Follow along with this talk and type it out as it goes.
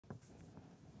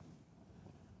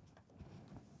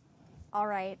All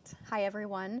right, hi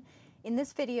everyone. In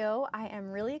this video, I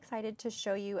am really excited to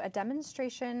show you a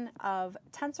demonstration of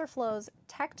TensorFlow's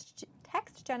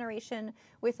text generation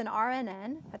with an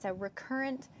RNN, that's a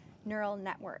recurrent neural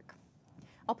network.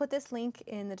 I'll put this link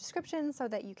in the description so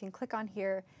that you can click on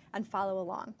here and follow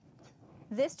along.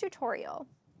 This tutorial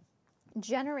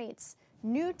generates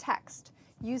new text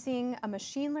using a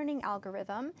machine learning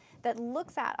algorithm that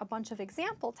looks at a bunch of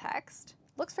example text,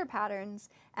 looks for patterns,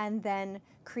 and then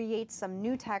creates some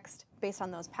new text based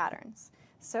on those patterns.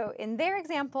 So in their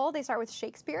example, they start with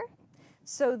Shakespeare.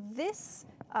 So this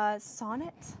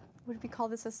sonnet, would we call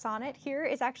this a sonnet here,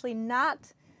 is actually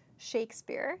not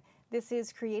Shakespeare. This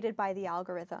is created by the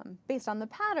algorithm based on the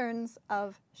patterns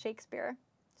of Shakespeare.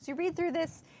 So you read through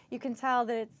this, you can tell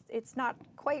that it's not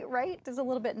quite right. It's a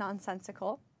little bit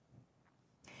nonsensical.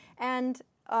 And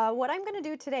what I'm going to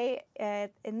do today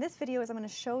in this video is I'm going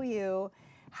to show you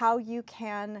how you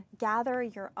can gather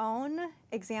your own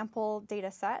example data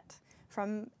set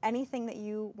from anything that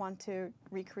you want to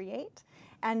recreate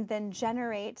and then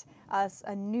generate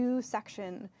a new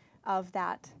section of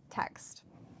that text.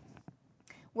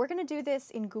 We're going to do this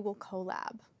in Google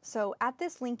Colab. So at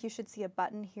this link, you should see a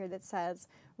button here that says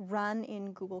Run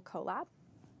in Google Colab.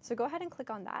 So go ahead and click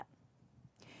on that.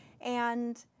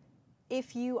 And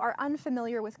if you are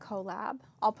unfamiliar with Colab,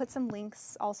 I'll put some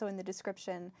links also in the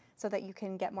description so that you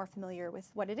can get more familiar with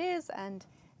what it is and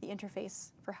the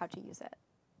interface for how to use it.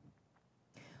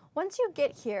 Once you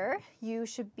get here, you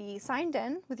should be signed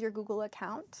in with your Google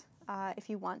account if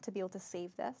you want to be able to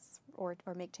save this or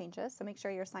make changes, so make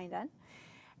sure you're signed in.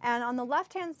 And on the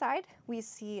left-hand side, we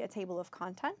see a table of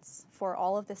contents for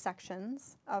all of the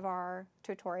sections of our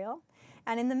tutorial.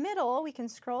 And in the middle, we can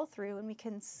scroll through and we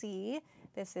can see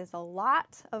this is a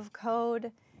lot of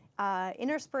code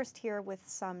interspersed here with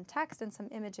some text and some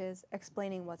images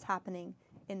explaining what's happening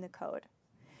in the code.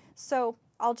 So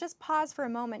I'll just pause for a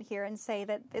moment here and say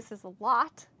that this is a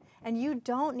lot, and you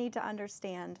don't need to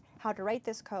understand how to write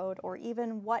this code or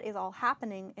even what is all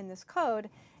happening in this code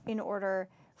in order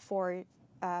for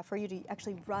you to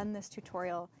actually run this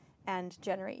tutorial and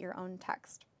generate your own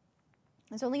text.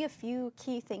 There's only a few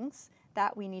key things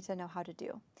that we need to know how to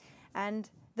do. And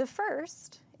the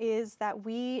first is that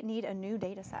we need a new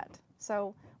data set.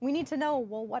 So we need to know,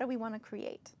 well, what do we want to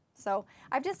create? So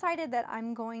I've decided that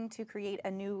I'm going to create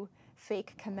a new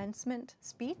fake commencement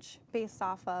speech based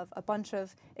off of a bunch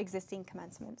of existing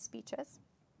commencement speeches.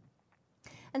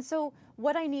 And so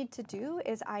what I need to do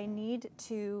is I need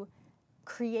to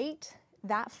create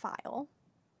that file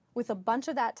with a bunch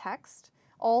of that text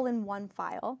all in one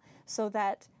file so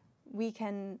that we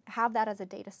can have that as a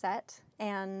data set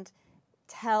and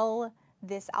tell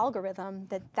this algorithm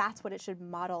that that's what it should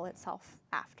model itself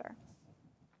after.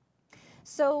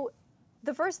 So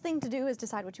the first thing to do is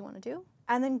decide what you want to do,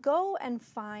 and then go and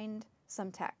find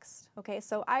some text. Okay,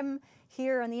 so I'm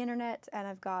here on the internet, and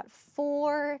I've got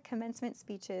 4 commencement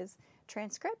speeches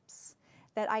transcripts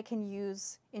that I can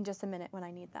use in just a minute when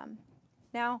I need them.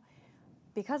 Now,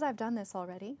 because I've done this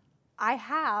already, I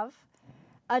have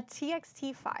a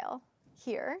TXT file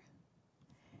here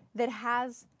that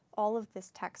has all of this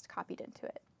text copied into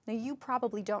it. Now, you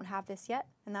probably don't have this yet,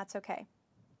 and that's okay.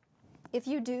 If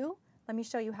you do, let me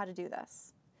show you how to do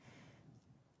this.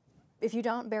 If you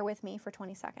don't, bear with me for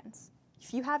 20 seconds.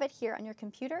 If you have it here on your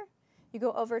computer, you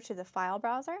go over to the file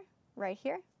browser right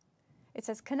here. It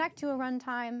says connect to a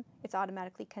runtime. It's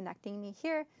automatically connecting me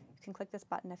here. You can click this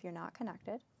button if you're not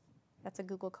connected. That's a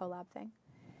Google Colab thing.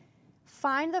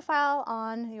 Find the file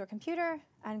on your computer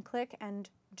and click and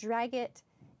drag it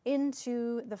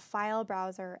into the file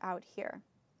browser out here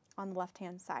on the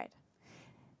left-hand side.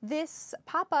 This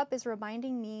pop-up is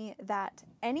reminding me that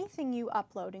anything you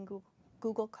upload in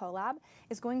Google Colab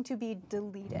is going to be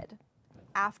deleted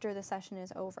after the session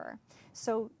is over.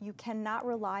 So you cannot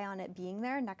rely on it being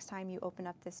there next time you open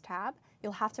up this tab.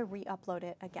 You'll have to re-upload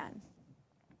it again.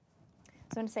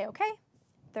 So I'm going to say, okay,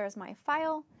 there's my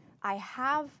file. I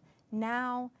have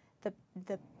now the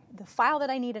file that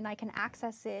I need, and I can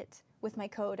access it with my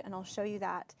code, and I'll show you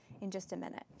that in just a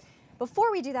minute.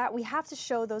 Before we do that, we have to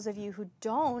show those of you who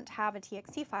don't have a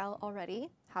TXT file already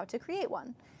how to create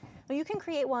one. Now, you can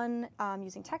create one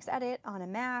using TextEdit on a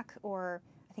Mac, or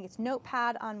I think it's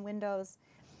Notepad on Windows.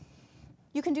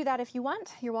 You can do that if you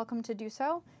want. You're welcome to do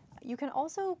so. You can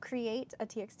also create a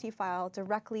TXT file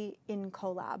directly in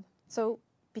Colab. So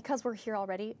because we're here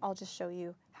already, I'll just show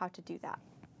you how to do that.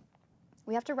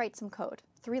 We have to write some code,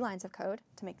 3 lines of code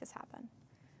to make this happen.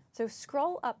 So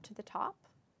scroll up to the top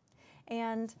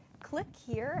and click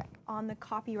here on the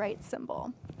copyright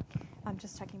symbol. I'm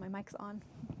just checking my mic's on.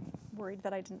 Worried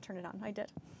that I didn't turn it on. I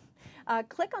did.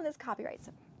 Click on this copyright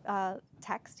symbol.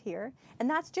 text here. And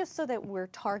that's just so that we're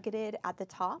targeted at the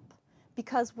top,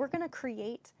 because we're going to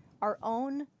create our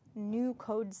own new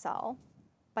code cell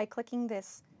by clicking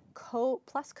this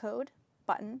plus code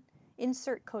button,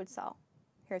 insert code cell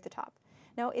here at the top.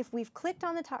 Now, if we've clicked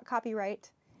on the top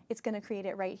copyright, it's going to create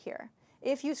it right here.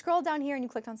 If you scroll down here and you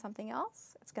clicked on something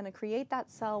else, it's going to create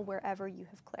that cell wherever you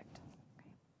have clicked. Okay.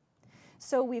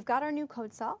 So we've got our new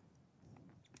code cell,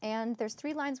 and there's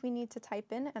 3 lines we need to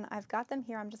type in, and I've got them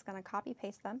here. I'm just going to copy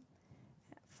paste them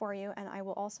for you, and I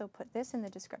will also put this in the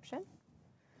description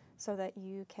so that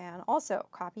you can also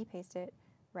copy paste it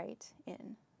right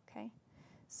in. Okay.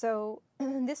 So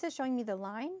this is showing me the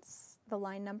lines, the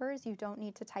line numbers. You don't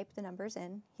need to type the numbers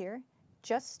in here,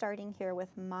 just starting here with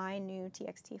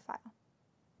myNewTxtFile.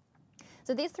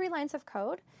 So these 3 lines of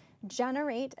code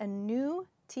generate a new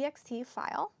TXT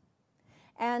file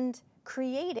and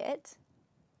create it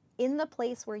in the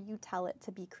place where you tell it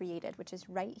to be created, which is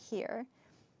right here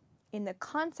in the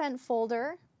content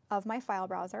folder of my file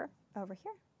browser over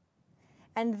here,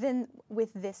 and then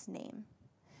with this name.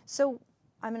 So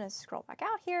I'm going to scroll back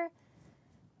out here.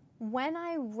 When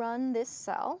I run this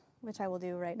cell, which I will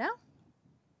do right now,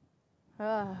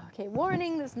 okay,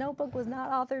 warning, this notebook was not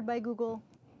authored by Google.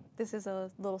 This is a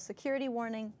little security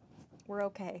warning. We're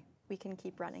okay. We can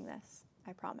keep running this,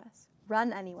 I promise.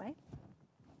 Run anyway.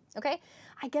 Okay,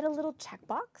 I get a little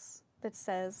checkbox that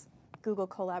says Google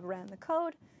Colab ran the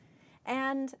code.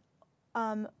 And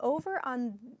over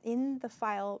in the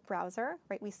file browser,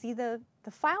 right, we see the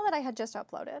file that I had just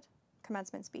uploaded,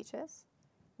 commencement speeches.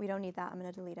 We don't need that. I'm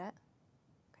going to delete it.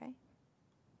 Okay.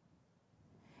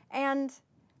 And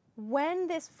when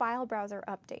this file browser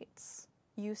updates,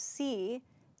 you see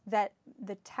that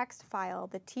the text file,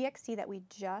 the TXT that we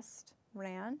just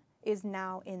ran, is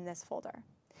now in this folder.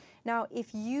 Now,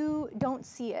 if you don't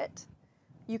see it,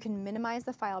 you can minimize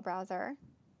the file browser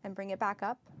and bring it back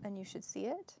up, and you should see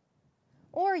it.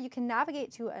 Or you can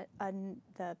navigate to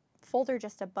the folder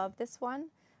just above this one.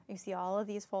 You see all of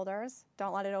these folders.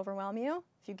 Don't let it overwhelm you.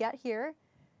 If you get here,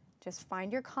 just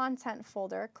find your content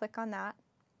folder, click on that,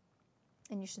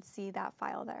 and you should see that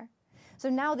file there. So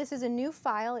now this is a new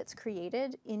file. It's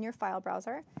created in your file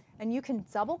browser, and you can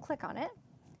double click on it,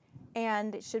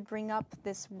 and it should bring up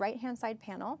this right-hand side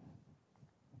panel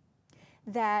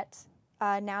that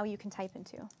now you can type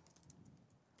into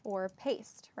or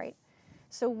paste, right?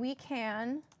 So we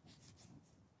can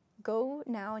go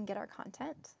now and get our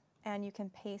content, and you can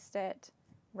paste it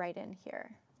right in here,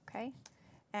 okay?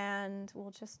 And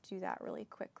we'll just do that really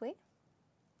quickly.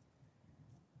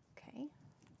 Okay.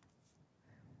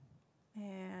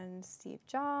 And Steve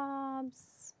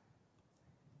Jobs,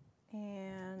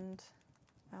 and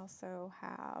I also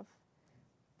have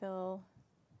Bill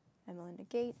and Melinda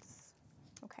Gates.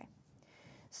 Okay.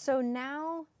 So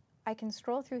now I can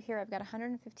scroll through here. I've got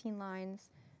 115 lines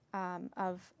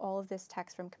of all of this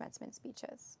text from commencement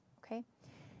speeches. Okay.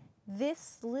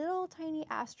 This little tiny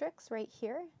asterisk right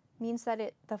here means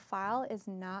that the file is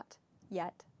not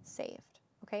yet saved.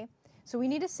 Okay. So we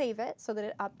need to save it so that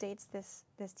it updates this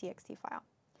TXT file.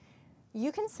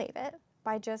 You can save it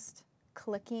by just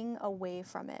clicking away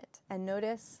from it, and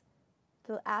notice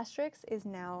the asterisk is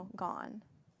now gone.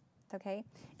 Okay.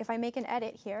 If I make an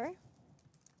edit here,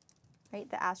 right,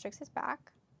 the asterisk is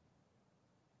back.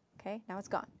 Okay, now it's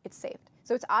gone. It's saved.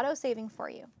 So it's auto-saving for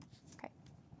you. Okay.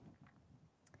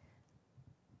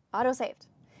 Auto-saved.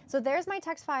 So there's my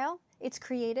text file. It's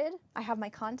created. I have my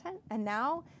content. And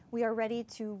now we are ready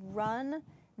to run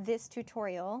this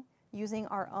tutorial using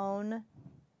our own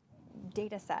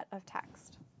data set of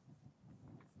text.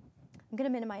 I'm going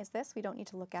to minimize this. We don't need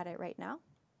to look at it right now.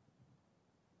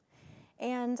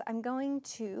 And I'm going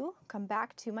to come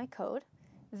back to my code.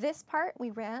 This part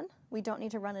we ran. We don't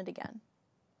need to run it again.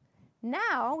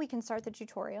 Now we can start the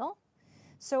tutorial.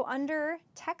 So under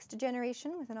text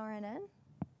generation with an RNN,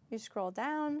 you scroll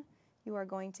down, you are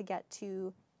going to get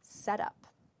to setup.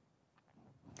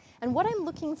 And what I'm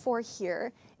looking for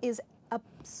here is a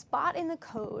spot in the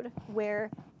code where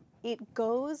it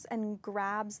goes and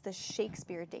grabs the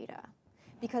Shakespeare data,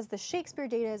 because the Shakespeare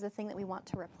data is the thing that we want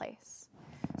to replace.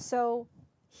 So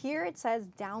here it says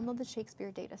download the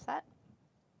Shakespeare data set,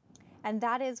 and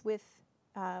that is with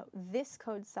this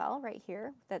code cell right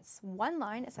here. That's one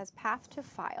line. It says path to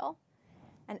file,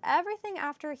 and everything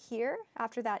after here,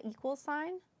 after that equal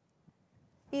sign,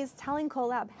 is telling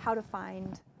Colab how to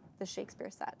find the Shakespeare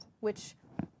set, which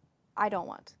I don't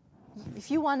want.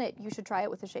 If you want it, you should try it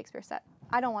with the Shakespeare set.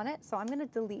 I don't want it, so I'm going to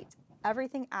delete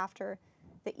everything after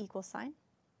the equal sign.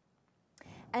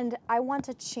 And I want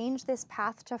to change this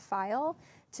path to file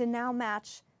to now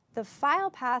match the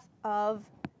file path of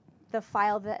the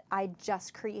file that I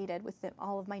just created with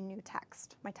all of my new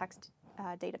text, my text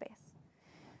database.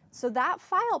 So that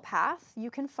file path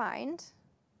you can find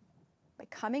by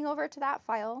coming over to that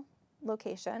file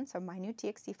location, so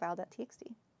myNewTxtFile.txt.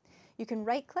 You can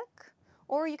right-click,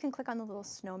 or you can click on the little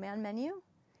snowman menu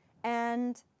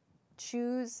and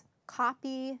choose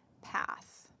Copy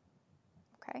Path.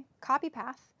 Okay, Copy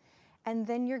Path, and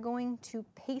then you're going to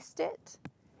paste it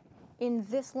in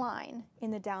this line in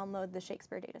the Download the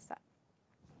Shakespeare dataset.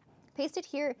 Paste it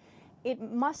here. It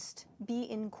must be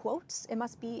in quotes. It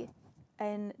must be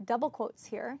in double quotes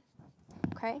here,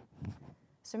 okay?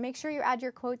 So make sure you add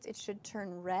your quotes. It should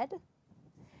turn red,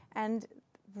 and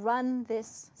run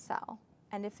this cell.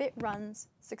 And if it runs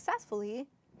successfully,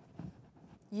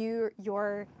 your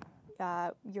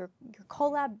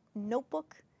Colab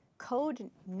notebook code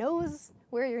knows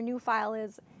where your new file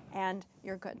is, and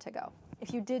you're good to go.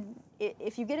 If you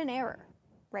get an error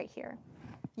right here,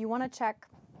 you want to check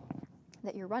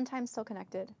that your runtime's still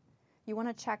connected. You want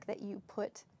to check that you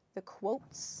put the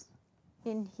quotes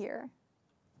in here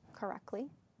correctly.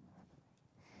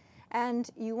 And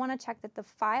you want to check that the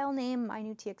file name,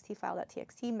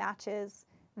 myNewTxtFile.txt, matches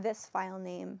this file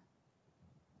name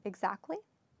exactly.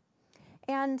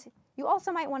 And you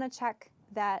also might want to check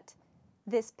that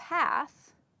this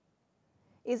path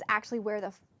is actually where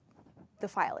the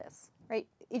file is, right?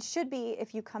 It should be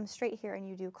if you come straight here and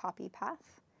you do copy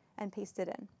path and paste it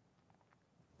in.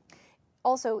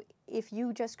 Also, if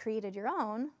you just created your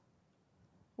own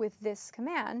with this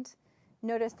command,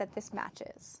 notice that this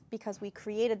matches because we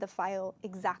created the file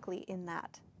exactly in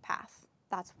that path.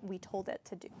 That's what we told it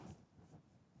to do.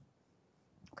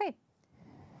 Okay,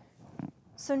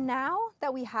 so now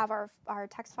that we have our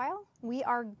text file, we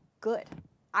are good.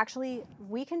 Actually,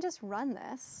 we can just run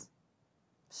this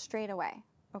straight away,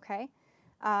 okay?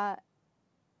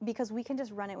 Because we can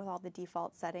just run it with all the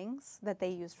default settings that they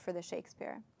used for the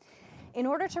Shakespeare. In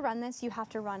order to run this, you have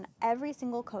to run every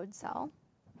single code cell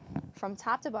from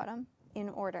top to bottom in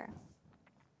order.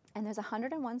 And there's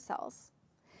 101 cells.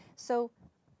 So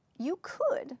you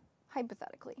could,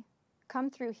 hypothetically, come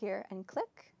through here and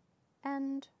click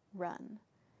and run,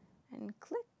 and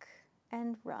click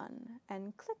and run,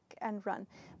 and click and run.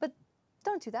 But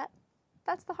don't do that.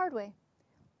 That's the hard way.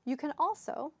 You can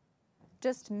also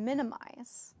just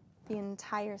minimize the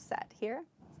entire set here,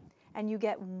 and you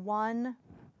get one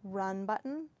run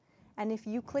button. And if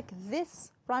you click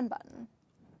this run button,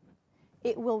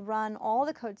 it will run all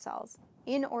the code cells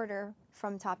in order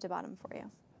from top to bottom for you.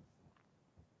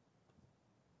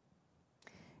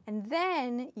 And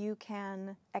then you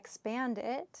can expand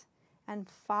it and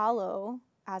follow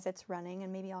as it's running,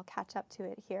 and maybe I'll catch up to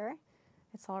it here.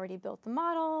 It's already built the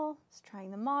model, it's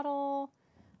trying the model.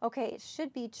 Okay, it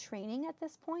should be training at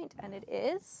this point, and it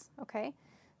is, okay.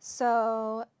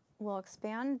 So we'll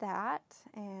expand that,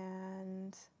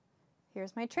 and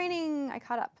here's my training, I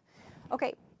caught up.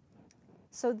 Okay,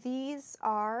 so these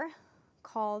are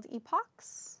called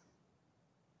epochs,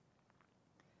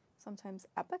 sometimes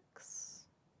epochs,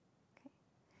 okay.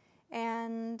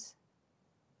 And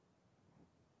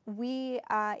we,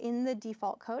 in the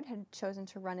default code, had chosen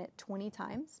to run it 20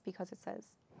 times because it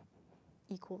says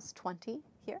equals 20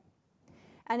 here.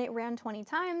 And it ran 20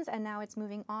 times, and now it's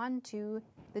moving on to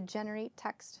the generate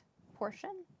text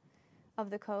portion of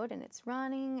the code, and it's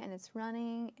running, and it's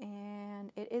running,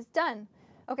 and it is done.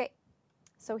 Okay,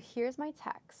 so here's my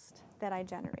text that I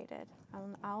generated.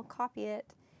 I'll copy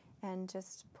it and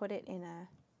just put it in a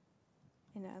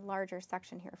larger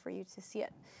section here for you to see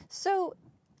it. So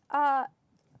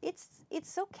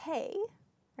it's okay,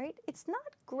 right? It's not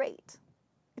great.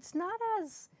 It's not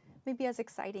as maybe as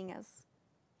exciting as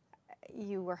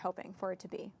you were hoping for it to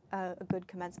be, a good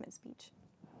commencement speech.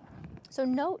 So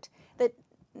note that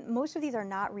most of these are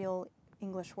not real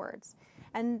English words.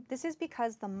 And this is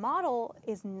because the model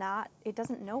is not, it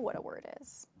doesn't know what a word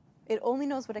is. It only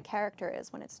knows what a character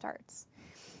is when it starts.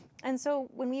 And so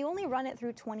when we only run it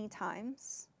through 20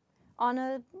 times on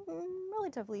a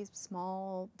relatively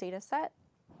small data set,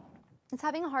 it's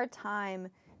having a hard time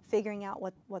figuring out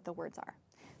what the words are.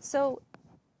 So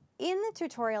in the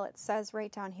tutorial, it says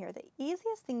right down here, the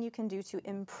easiest thing you can do to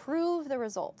improve the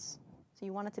results, so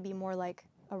you want it to be more like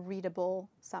a readable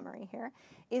summary here,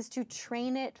 is to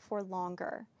train it for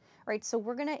longer, right? So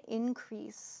we're gonna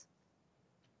increase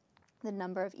the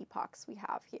number of epochs we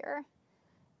have here.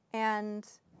 And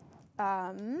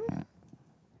I'm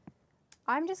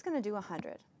just gonna do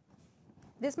 100.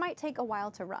 This might take a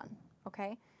while to run,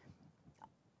 okay?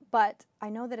 But I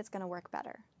know that it's gonna work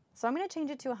better. So I'm gonna change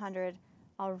it to 100.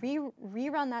 I'll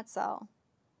rerun that cell,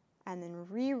 and then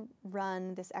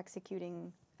rerun this execute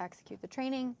the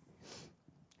training,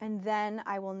 And then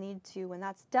I will need to, when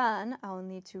that's done, I will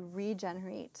need to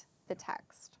regenerate the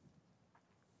text.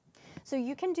 So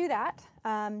you can do that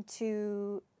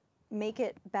to make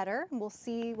it better.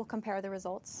 We'll compare the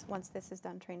results once this is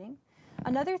done training.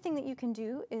 Another thing that you can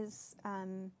do is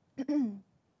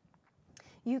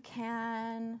you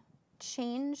can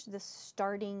change the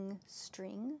starting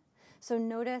string. So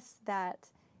notice that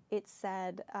it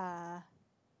said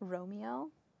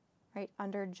Romeo, right,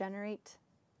 under generate.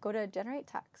 Go to generate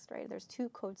text, right? There's 2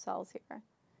 code cells here.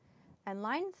 And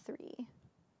line 3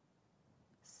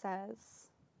 says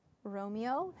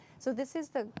Romeo. So this is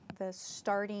the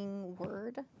starting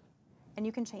word. And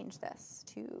you can change this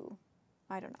to,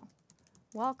 I don't know,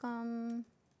 welcome,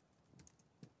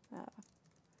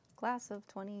 class of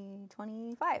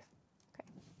 2025. Okay.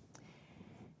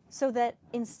 So that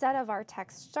instead of our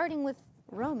text starting with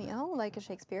Romeo, like a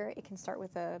Shakespeare, it can start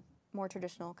with a more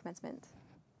traditional commencement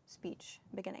speech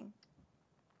beginning.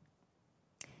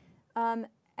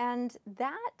 And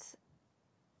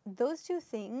those 2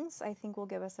 things, I think, will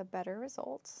give us a better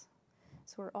result.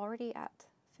 So we're already at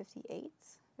 58,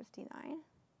 59.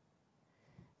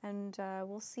 And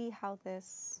we'll see how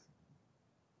this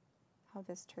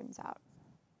turns out.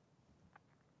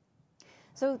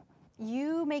 So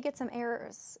you may get some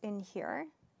errors in here,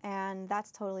 and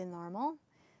that's totally normal.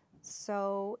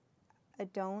 So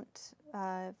don't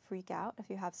freak out if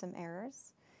you have some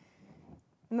errors.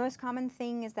 The most common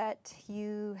thing is that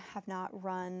you have not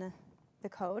run the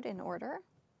code in order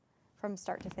from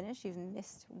start to finish. You've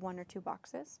missed 1 or 2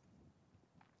 boxes.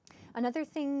 Another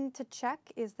thing to check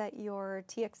is that your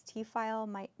TXT file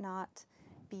might not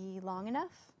be long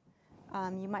enough.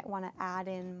 You might want to add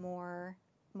in more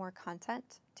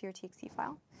content to your TXT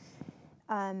file.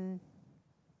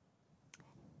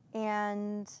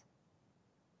 And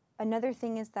another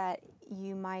thing is that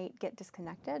you might get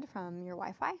disconnected from your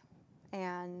Wi-Fi,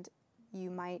 and you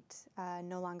might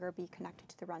no longer be connected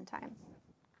to the runtime,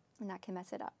 and that can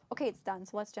mess it up. Okay, it's done,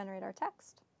 so let's generate our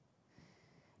text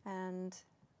and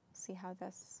see how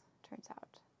this turns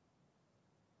out.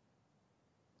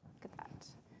 Look at that.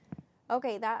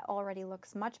 Okay, that already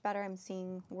looks much better. I'm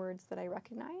seeing words that I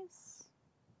recognize.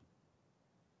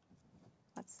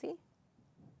 Let's see.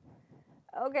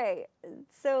 Okay,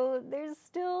 so there's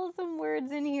still some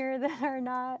words in here that are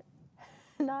not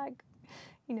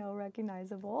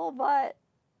recognizable, but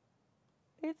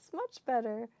it's much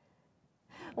better.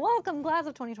 Welcome, class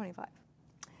of 2025.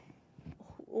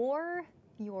 Or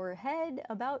your head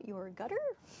about your gutter.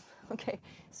 Okay,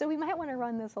 so we might want to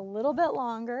run this a little bit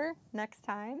longer next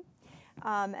time.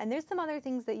 And there's some other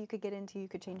things that you could get into. You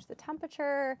could change the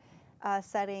temperature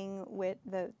setting with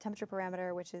the temperature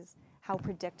parameter, which is how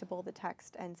predictable the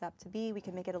text ends up to be. We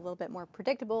can make it a little bit more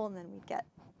predictable, and then we'd get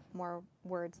more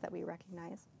words that we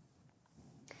recognize.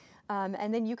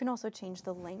 And then you can also change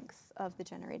the length of the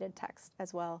generated text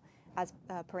as well as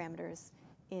parameters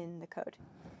in the code.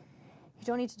 You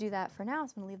don't need to do that for now,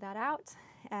 so I'm going to leave that out,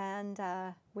 and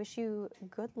wish you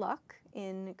good luck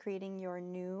in creating your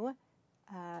new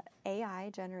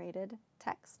AI-generated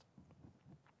text.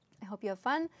 I hope you have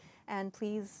fun, and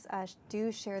please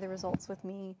do share the results with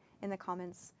me in the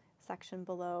comments section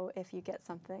below if you get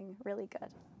something really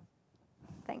good.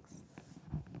 Thanks.